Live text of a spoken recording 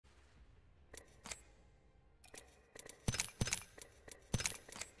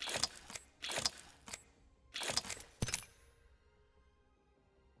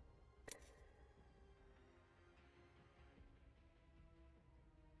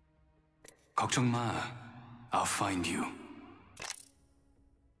걱정 마. I'll find you.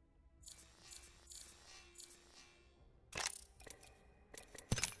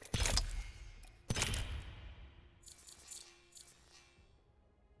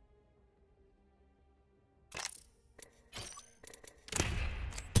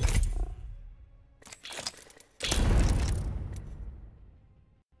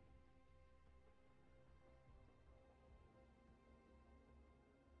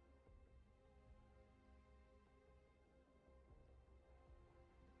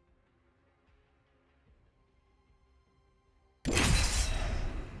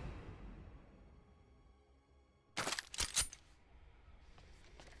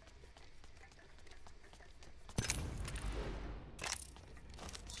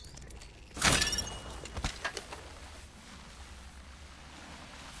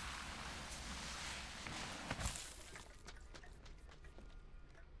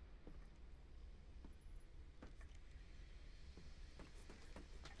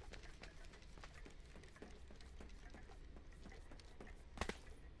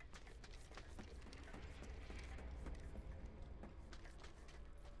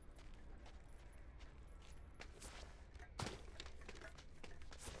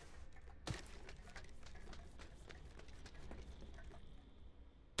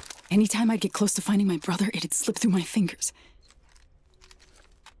 Anytime I'd get close to finding my brother, it'd slip through my fingers.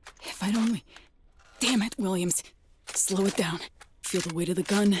 If I'd only... Damn it, Williams. Slow it down. Feel the weight of the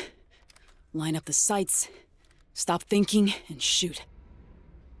gun. Line up the sights. Stop thinking and shoot.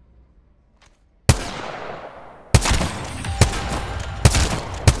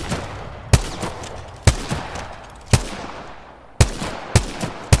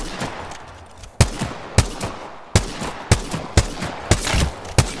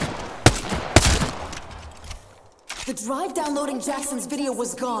 The drive downloading Jackson's video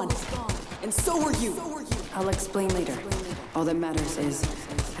was gone. And so were you. I'll explain later. All that matters is,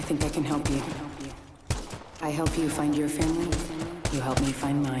 I think I can help you. I help you find your family, you help me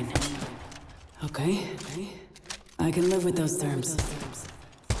find mine. Okay. I can live with those terms.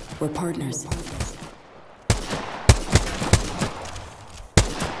 We're partners.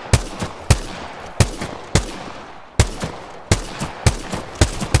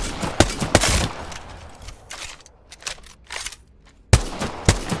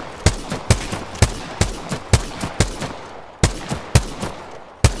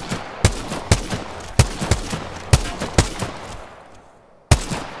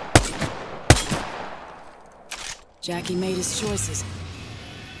 Jackie made his choices.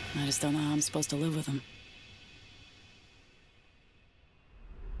 I just don't know how I'm supposed to live with him.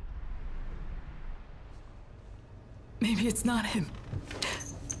 Maybe it's not him.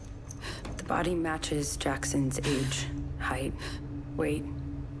 The body matches Jackson's age, height, weight,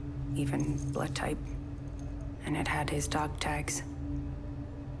 even blood type. And it had his dog tags.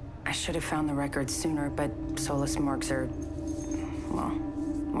 I should have found the records sooner, but Solis morgues are... well,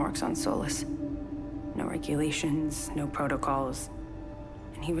 morgues on Solis. No regulations, no protocols.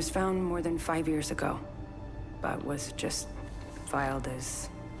 And he was found more than 5 years ago, but was just filed as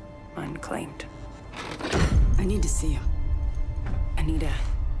unclaimed. I need to see him. Anita,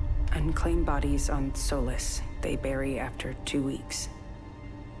 unclaimed bodies on Solis. They bury after 2 weeks.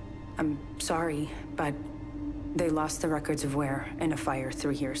 I'm sorry, but they lost the records of where in a fire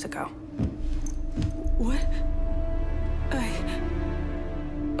 3 years ago. What?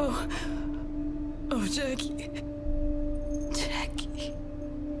 Oh, Jackie. Jackie.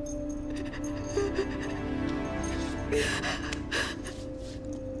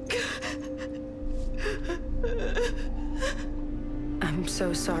 I'm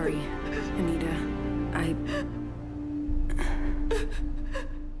so sorry, Anita.